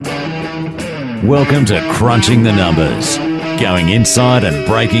Welcome to Crunching the Numbers, going inside and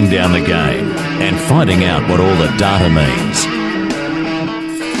breaking down the game and finding out what all the data means.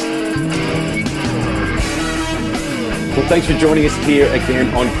 Well, thanks for joining us here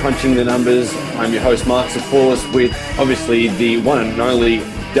again on Crunching the Numbers. I'm your host, Mark Sapolis, with obviously the one and only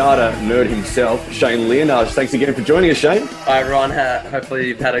data nerd himself, Shane Leonard. Thanks again for joining us, Shane. Hi, Ron. Hopefully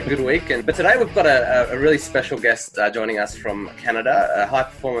you've had a good week. But today we've got a really special guest joining us from Canada, a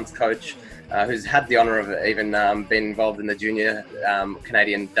high-performance coach who's had the honour of even being involved in the junior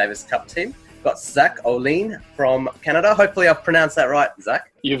Canadian Davis Cup team. We've got Zach O'Lean from Canada. Hopefully I've pronounced that right, Zach.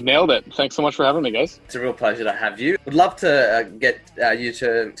 You've nailed it. Thanks so much for having me, guys. It's a real pleasure to have you. Would love to get you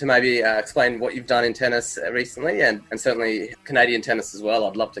to maybe explain what you've done in tennis recently and certainly Canadian tennis as well.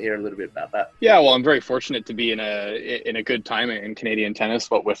 I'd love to hear a little bit about that. Yeah, well, I'm very fortunate to be in a good time in Canadian tennis,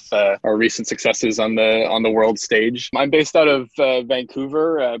 but with our recent successes on the world stage. I'm based out of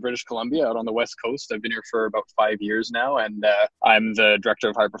Vancouver, British Columbia, out on the West Coast. I've been here for about 5 years now, and I'm the director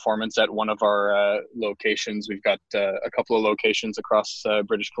of high performance at one of our locations. We've got a couple of locations across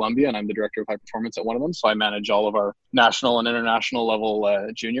British Columbia, and I'm the director of high performance at one of them. So I manage all of our national and international level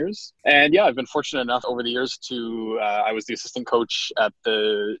juniors. And yeah, I've been fortunate enough over the years to, I was the assistant coach at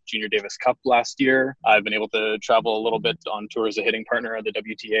the Junior Davis Cup last year. I've been able to travel a little bit on tour as a hitting partner at the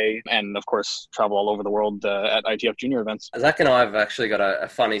WTA, and of course, travel all over the world at ITF junior events. Zach and I have actually got a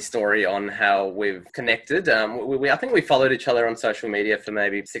funny story on how we've connected. I think we followed each other on social media for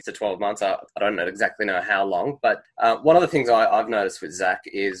maybe 6 to 12 months. I don't exactly know how long, but one of the things I've noticed with Zach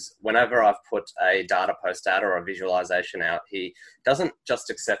is whenever I've put a data post out or a visualization out, he doesn't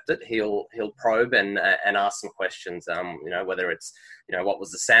just accept it. He'll probe and ask some questions. Whether it's what was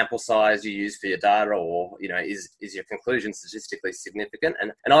the sample size you used for your data, or is your conclusion statistically significant?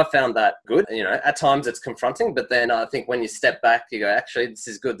 And I found that good. At times it's confronting, but then I think when you step back, you go, actually, this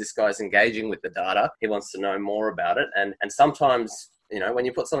is good. This guy's engaging with the data. He wants to know more about it, and sometimes, when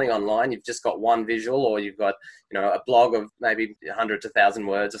you put something online, you've just got one visual, or you've got, a blog of maybe 100 to 1,000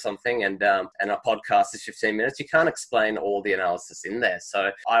 words or something, and a podcast is 15 minutes. You can't explain all the analysis in there.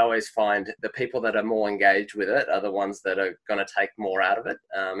 So I always find the people that are more engaged with it are the ones that are going to take more out of it.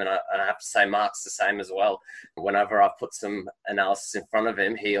 And I have to say, Mark's the same as well. Whenever I put some analysis in front of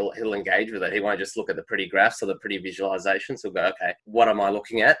him, he'll engage with it. He won't just look at the pretty graphs or the pretty visualizations. He'll go, okay, what am I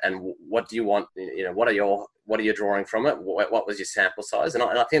looking at, and what do you want? What are you drawing from it? What was your sample size? And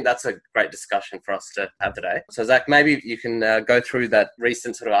I think that's a great discussion for us to have today. So Zach, maybe you can go through that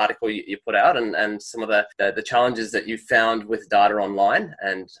recent sort of article you put out and some of the challenges that you found with data online,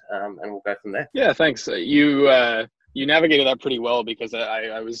 and we'll go from there. Yeah, thanks. You navigated that pretty well, because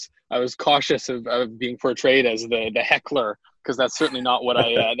I was cautious of being portrayed as the heckler, because that's certainly not what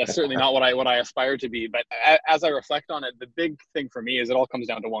what I aspire to be. But as I reflect on it, the big thing for me is it all comes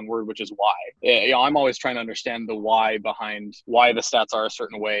down to one word, which is why. I'm always trying to understand the why behind why the stats are a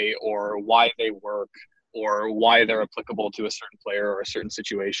certain way, or why they work, or why they're applicable to a certain player or a certain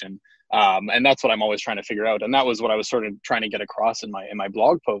situation. And that's what I'm always trying to figure out. And that was what I was sort of trying to get across in my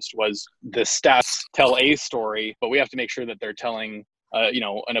blog post, was the stats tell a story, but we have to make sure that they're telling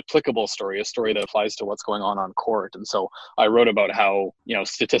an applicable story, a story that applies to what's going on court. And so I wrote about how,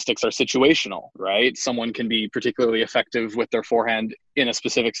 statistics are situational, right? Someone can be particularly effective with their forehand in a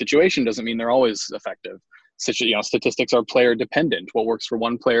specific situation, doesn't mean they're always effective. Statistics are player dependent. What works for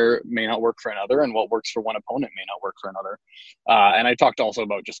one player may not work for another, and what works for one opponent may not work for another. And I talked also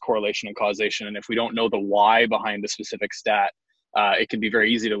about just correlation and causation. And if we don't know the why behind the specific stat, it can be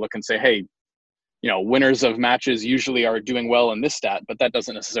very easy to look and say, hey, winners of matches usually are doing well in this stat, but that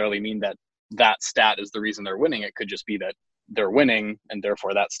doesn't necessarily mean that stat is the reason they're winning. It could just be that they're winning, and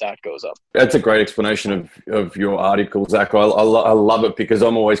therefore that stat goes up. That's a great explanation of your article, Zach. I love it, because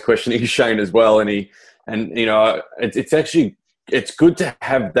I'm always questioning Shane as well, it's good to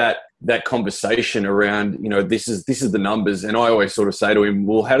have that conversation around, this is the numbers. And I always sort of say to him,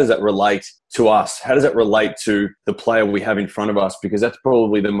 well, how does that relate to us? How does that relate to the player we have in front of us? Because that's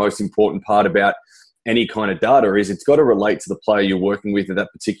probably the most important part about any kind of data, is it's got to relate to the player you're working with at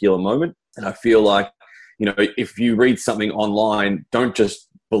that particular moment. And I feel like, if you read something online, don't just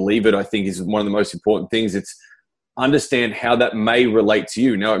believe it, I think is one of the most important things. It's understand how that may relate to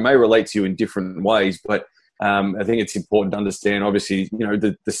you. Now, it may relate to you in different ways, but I think it's important to understand, obviously,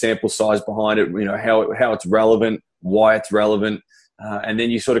 the sample size behind it, how it's relevant, why it's relevant, and then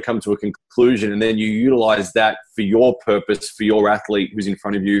you sort of come to a conclusion, and then you utilize that for your purpose, for your athlete who's in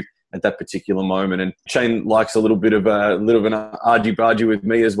front of you at that particular moment. And Shane likes a little bit of an argy-bargy with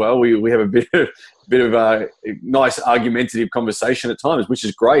me as well. We have a bit of a nice argumentative conversation at times, which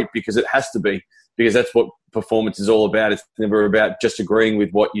is great, because it has to be, because that's what performance is all about. It's never about just agreeing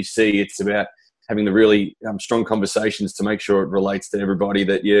with what you see. It's about having the really strong conversations to make sure it relates to everybody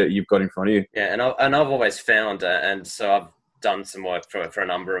that you've got in front of you. Yeah, and I've always found, and so I've done some work for a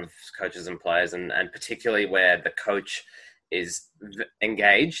number of coaches and players, and particularly where the coach is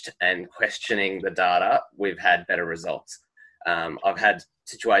engaged and questioning the data, we've had better results. I've had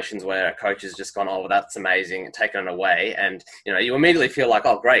situations where a coach has just gone, oh, well, that's amazing, and taken it away. And, you immediately feel like,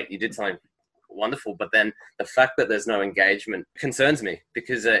 oh, great, you did something wonderful. But then the fact that there's no engagement concerns me,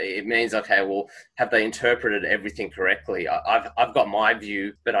 because it means, okay, well, have they interpreted everything correctly? I've got my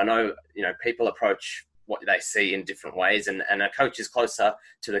view, but I know, people approach what they see in different ways, and a coach is closer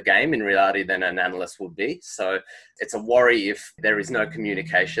to the game in reality than an analyst would be. So it's a worry if there is no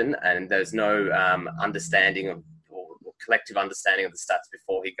communication and there's no understanding of, or collective understanding of the stats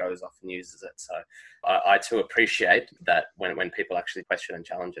before he goes off and uses it. So I too appreciate that when people actually question and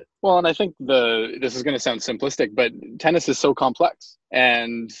challenge it. Well, and I think this is going to sound simplistic, but tennis is so complex.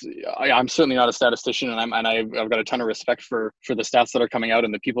 And I'm certainly not a statistician, and I've got a ton of respect for the stats that are coming out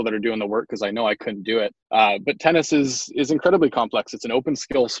and the people that are doing the work, because I know I couldn't do it. But tennis is incredibly complex. It's an open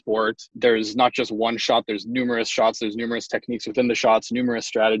skill sport. There's not just one shot. There's numerous shots. There's numerous techniques within the shots, numerous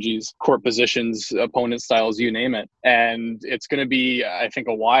strategies, court positions, opponent styles, you name it. And it's going to be, I think,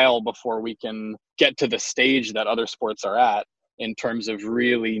 a while before we can get to the stage that other sports are at, in terms of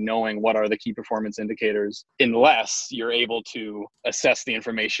really knowing what are the key performance indicators, unless you're able to assess the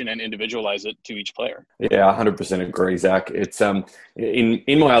information and individualize it to each player. Yeah, 100% agree, Zach. It's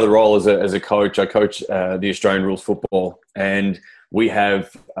in my other role as a coach, I coach the Australian rules football, and we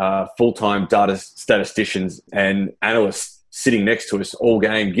have full-time data statisticians and analysts sitting next to us all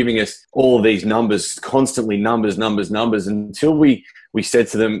game, giving us all of these numbers, constantly numbers, until we said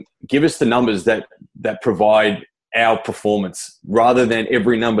to them, give us the numbers that provide our performance rather than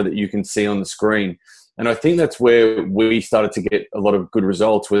every number that you can see on the screen. And I think that's where we started to get a lot of good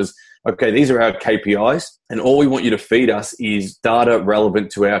results was, okay, these are our KPIs, and all we want you to feed us is data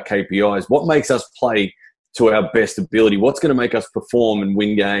relevant to our KPIs. What makes us play to our best ability? What's going to make us perform and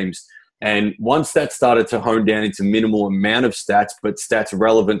win games? And once that started to hone down into minimal amount of stats, but stats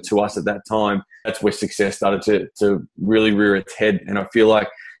relevant to us at that time, that's where success started to really rear its head. And I feel like,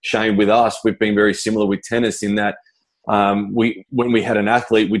 Shane, with us, we've been very similar with tennis in that when we had an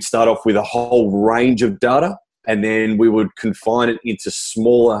athlete, we'd start off with a whole range of data, and then we would confine it into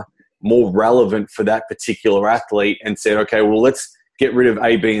smaller, more relevant for that particular athlete, and said, okay, well, let's get rid of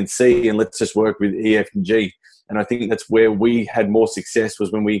A, B, and C, and let's just work with E, F, and G. And I think that's where we had more success,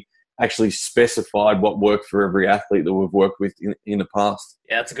 was when we actually specified what worked for every athlete that we've worked with in the past.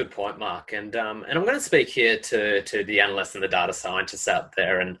 Yeah, that's a good point, Mark. And I'm going to speak here to the analysts and the data scientists out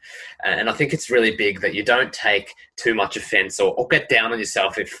there. And I think it's really big that you don't take too much offense or get down on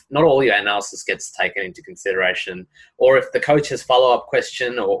yourself if not all your analysis gets taken into consideration, or if the coach has follow-up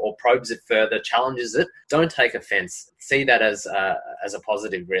question or probes it further, challenges it. Don't take offense. See that as a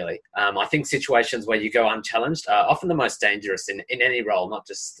positive, really. I think situations where you go unchallenged are often the most dangerous in any role, not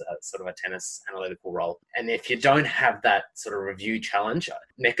just sort of a tennis analytical role. And if you don't have that sort of review challenge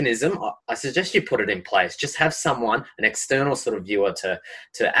mechanism, I suggest you put it in place. Just have someone, an external sort of viewer,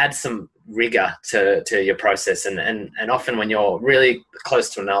 to add some rigor to your process. And often when you're really close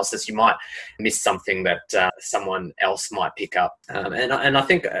to analysis, you might miss something that someone else might pick up. And I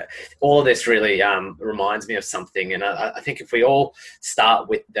think all of this really reminds me of something. And I think if we all start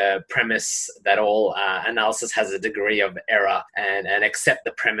with the premise that all analysis has a degree of error, and accept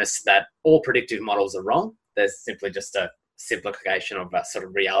the premise that all predictive models are wrong, there's simply just a simplification of that sort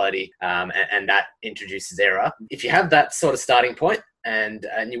of reality, and that introduces error. If you have that sort of starting point, and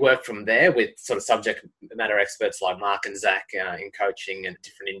you work from there with sort of subject matter experts like Mark and Zach in coaching and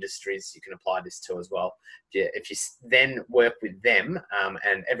different industries, you can apply this to as well. If you then work with them,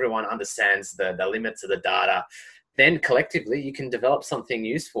 and everyone understands the limits of the data, then collectively you can develop something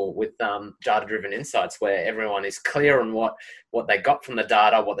useful with data-driven insights, where everyone is clear on what they got from the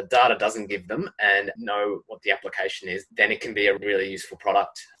data, what the data doesn't give them, and know what the application is. Then it can be a really useful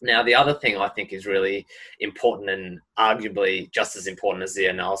product. Now, the other thing I think is really important, and arguably just as important as the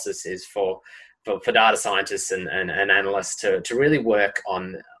analysis, is for data scientists and analysts to really work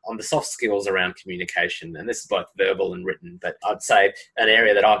on the soft skills around communication. And this is both verbal and written, but I'd say an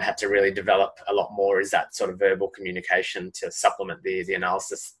area that I've had to really develop a lot more is that sort of verbal communication to supplement the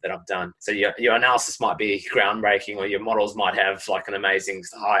analysis that I've done. So your analysis might be groundbreaking, or your models might have like an amazing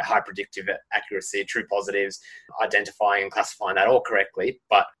high predictive accuracy, true positives, identifying and classifying that all correctly.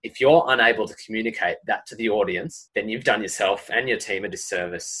 But if you're unable to communicate that to the audience, then you've done yourself and your team a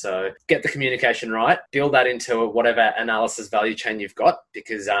disservice. So get the communication right, build that into whatever analysis value chain you've got,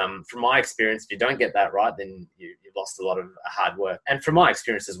 because from my experience, if you don't get that right, then you've lost a lot of hard work. And from my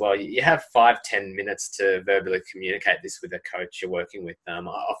experience as well, you have 5-10 minutes to verbally communicate this with a coach you're working with.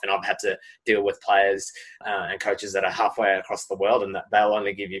 Often I've had to deal with players and coaches that are halfway across the world, and they'll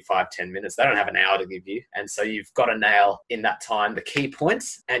only give you 5-10 minutes. They don't have an hour to give you. And so you've got to nail in that time the key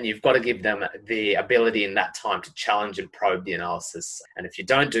points, and you've got to give them the ability in that time to challenge and probe the analysis. And if you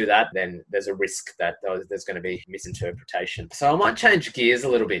don't do that, then there's a risk that there's going to be misinterpretation. So I might change gears a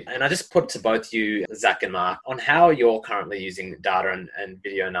little bit, and I just put to both you, Zach and Mark, on how you're currently using data and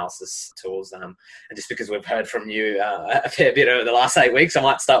video analysis tools. And just because we've heard from you a fair bit over the last 8 weeks, I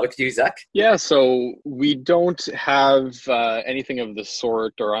might start with you, Zach. Yeah, so we don't have anything of the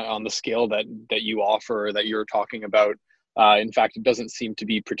sort or on the scale that you offer or that you're talking about. In fact, it doesn't seem to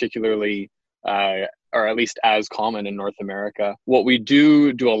be particularly or at least as common in North America. What we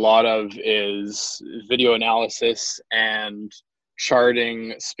do a lot of is video analysis and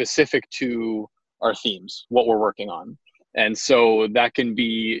charting specific to our themes, what we're working on. And so that can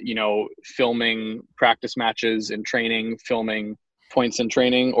be, filming practice matches in training, filming points in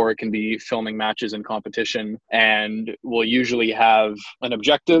training, or it can be filming matches in competition. And we'll usually have an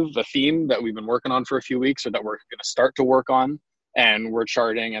objective, a theme that we've been working on for a few weeks or that we're going to start to work on. And we're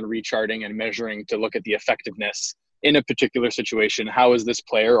charting and recharting and measuring to look at the effectiveness in a particular situation. How is this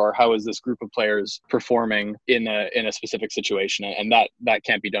player or how is this group of players performing in a specific situation? And that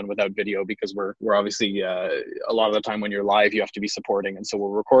can't be done without video, because we're obviously a lot of the time when you're live, you have to be supporting. And so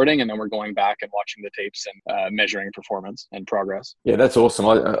we're recording and then we're going back and watching the tapes and measuring performance and progress. Yeah, that's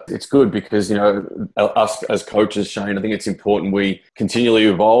awesome. It's good because, us as coaches, Shane, I think it's important we continually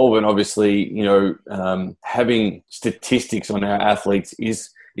evolve, and obviously, having statistics on our athletes is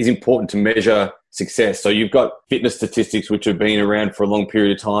important to measure success. So you've got fitness statistics which have been around for a long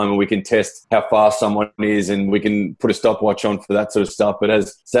period of time, and we can test how fast someone is, and we can put a stopwatch on for that sort of stuff. But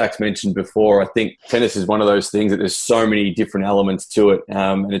as Zach's mentioned before, I think tennis is one of those things that there's so many different elements to it,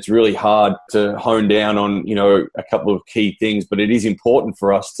 and it's really hard to hone down on a couple of key things. But it is important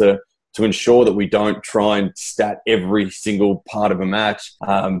for us to ensure that we don't try and stat every single part of a match,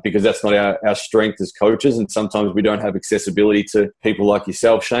 because that's not our strength as coaches. And sometimes we don't have accessibility to people like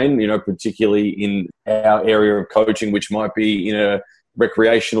yourself, Shane, particularly in our area of coaching, which might be in a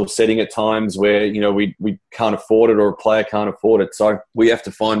recreational setting at times where, we can't afford it or a player can't afford it. So we have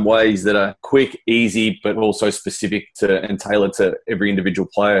to find ways that are quick, easy, but also specific to and tailored to every individual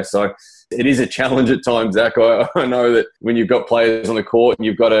player. So it is a challenge at times, Zach. I know that when you've got players on the court and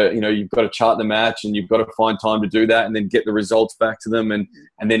you've got to chart the match and you've got to find time to do that and then get the results back to them and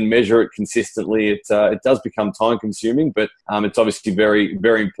then measure it consistently. It does become time consuming, but it's obviously very,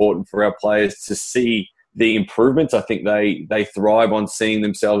 very important for our players to see the improvements. I think they thrive on seeing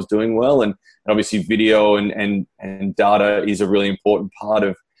themselves doing well, and obviously video and data is a really important part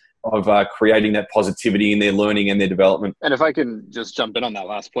of creating that positivity in their learning and their development. And if I can just jump in on that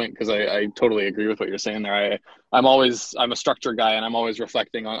last point, because I totally agree with what you're saying there. I'm a structure guy, and I'm always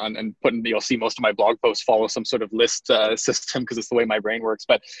reflecting on and putting, you'll see most of my blog posts follow some sort of list system because it's the way my brain works,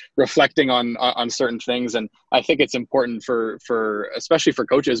 but reflecting on certain things. And I think it's important for especially for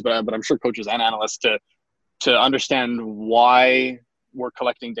coaches, but I'm sure coaches and analysts to understand why we're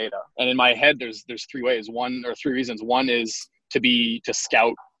collecting data. And in my head, there's three reasons. One is to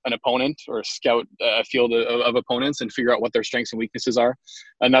scout an opponent or scout a field of opponents and figure out what their strengths and weaknesses are.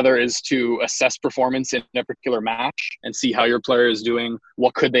 Another is to assess performance in a particular match and see how your player is doing.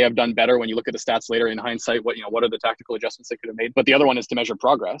 What could they have done better when you look at the stats later in hindsight? What are the tactical adjustments they could have made? But the other one is to measure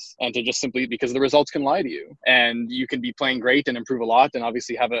progress and to just simply, because the results can lie to you, and you can be playing great and improve a lot and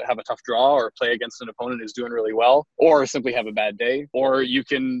obviously have a tough draw or play against an opponent who's doing really well, or simply have a bad day, or you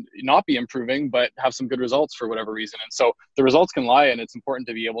can not be improving but have some good results for whatever reason. And so the results can lie, and it's important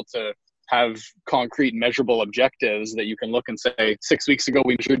to be able to have concrete measurable objectives that you can look and say, 6 weeks ago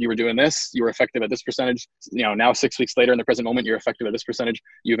we measured you were doing this, you were effective at this percentage, now 6 weeks later in the present moment you're effective at this percentage,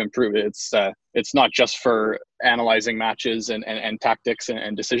 you've improved. It's not just for analyzing matches and tactics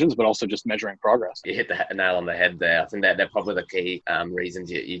and decisions, but also just measuring progress. You hit the nail on the head there. I think that they're probably the key reasons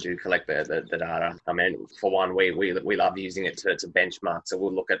you do collect the data. I mean, for one, we love using it to benchmark. So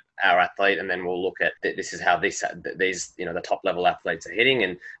we'll look at our athlete, and then we'll look at this is how these the top level athletes are hitting,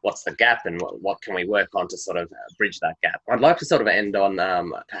 and what's the gap, and what can we work on to sort of bridge that gap. I'd like to sort of end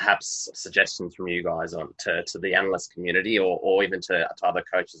on perhaps suggestions from you guys on to the analyst community or even to other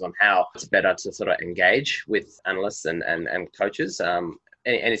coaches on how it's better to sort of engage with analysts and coaches.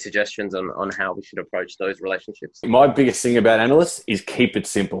 Any suggestions on how we should approach those relationships? My biggest thing about analysts is keep it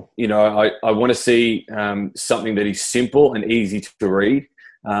simple. I want to see something that is simple and easy to read.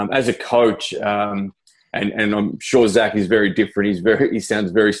 As a coach, and I'm sure Zach is very different. He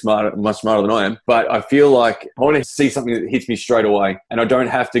sounds very smart, much smarter than I am. But I feel like I want to see something that hits me straight away, and I don't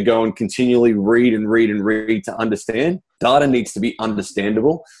have to go and continually read to understand. Data needs to be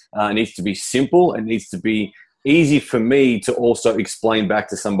understandable. It needs to be simple. It needs to be easy for me to also explain back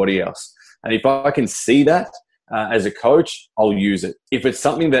to somebody else. And if I can see that as a coach, I'll use it. If it's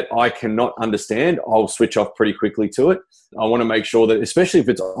something that I cannot understand, I'll switch off pretty quickly to it. I want to make sure that, especially if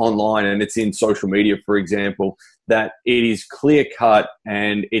it's online and it's in social media, for example, that it is clear cut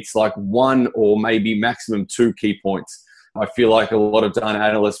and it's like one or maybe maximum 2 key points. I feel like a lot of data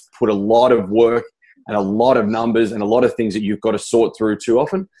analysts put a lot of work and a lot of numbers and a lot of things that you've got to sort through too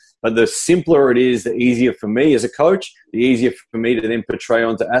often. But the simpler it is, the easier for me as a coach, the easier for me to then portray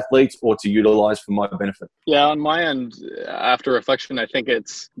onto athletes or to utilize for my benefit. Yeah, on my end, after reflection, I think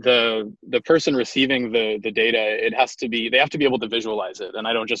it's the person receiving the data, they have to be able to visualize it. And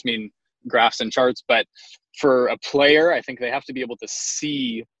I don't just mean graphs and charts, but for a player, I think they have to be able to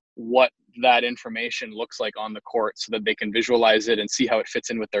see what that information looks like on the court so that they can visualize it and see how it fits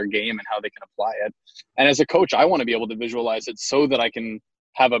in with their game and how they can apply it. And as a coach, I want to be able to visualize it so that I can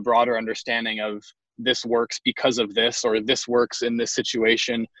have a broader understanding of this works because of this, or this works in this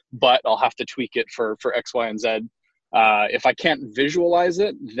situation, but I'll have to tweak it for X, Y, and Z. If I can't visualize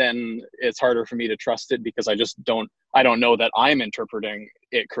it, then it's harder for me to trust it because I don't know that I'm interpreting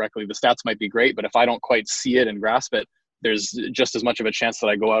it correctly. The stats might be great, but if I don't quite see it and grasp it, there's just as much of a chance that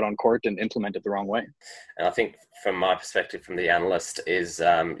I go out on court and implement it the wrong way. And I think from my perspective, from the analyst, is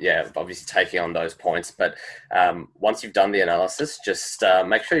obviously taking on those points. But once you've done the analysis, just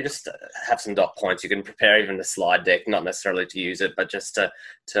make sure you just have some dot points. You can prepare even a slide deck, not necessarily to use it, but just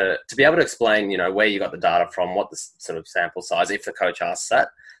to be able to explain, where you got the data from, what the sort of sample size, if the coach asks that.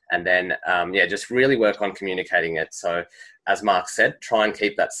 And then, just really work on communicating it. So as Mark said, try and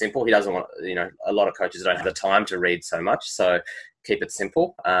keep that simple. He doesn't want, a lot of coaches don't have the time to read so much. So keep it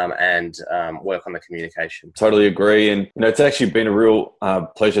simple and work on the communication. Totally agree. And, it's actually been a real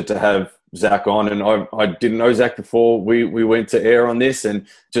pleasure to have Zach on. And I didn't know Zach before we went to air on this. And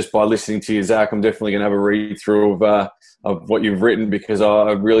just by listening to you, Zach, I'm definitely going to have a read through of what you've written, because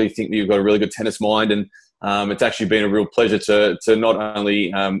I really think that you've got a really good tennis mind. And it's actually been a real pleasure to not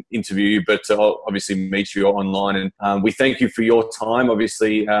only interview you, but to obviously meet you online. And we thank you for your time.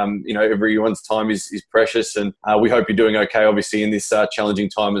 Obviously, everyone's time is precious, and we hope you're doing okay, obviously, in this challenging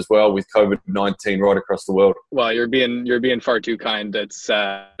time as well with COVID-19 right across the world. Well, you're being far too kind. It's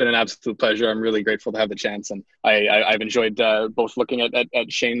been an absolute pleasure. I'm really grateful to have the chance, and I've enjoyed both looking at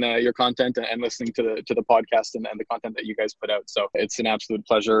Shane, your content, and listening to the podcast and the content that you guys put out. So it's an absolute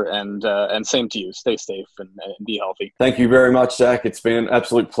pleasure, and same to you. Stay safe and be healthy. Thank you very much, Zach. It's been an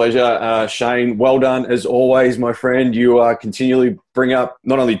absolute pleasure. Shane, well done as always, my friend. You continually bring up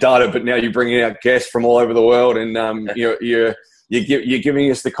not only data, but now you're bringing out guests from all over the world, and you're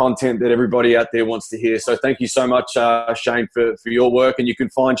giving us the content that everybody out there wants to hear. So thank you so much, Shane, for your work. And you can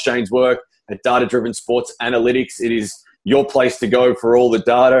find Shane's work at Data Driven Sports Analytics. It is your place to go for all the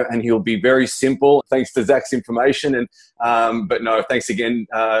data, and he'll be very simple thanks to Zach's information. And but no, thanks again,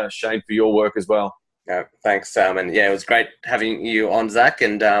 Shane, for your work as well. Thanks, and it was great having you on, Zach,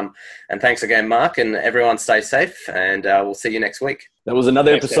 and thanks again, Mark, and everyone stay safe, and we'll see you next week. That was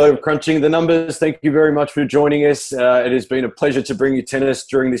another episode of Crunching the Numbers. Thank you very much for joining us. It has been a pleasure to bring you tennis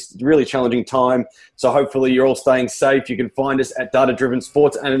during this really challenging time. So hopefully you're all staying safe. You can find us at Data Driven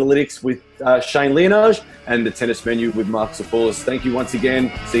Sports Analytics with Shane Leonage and the Tennis Menu with Mark Sapoulis. Thank you once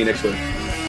again. See you next week.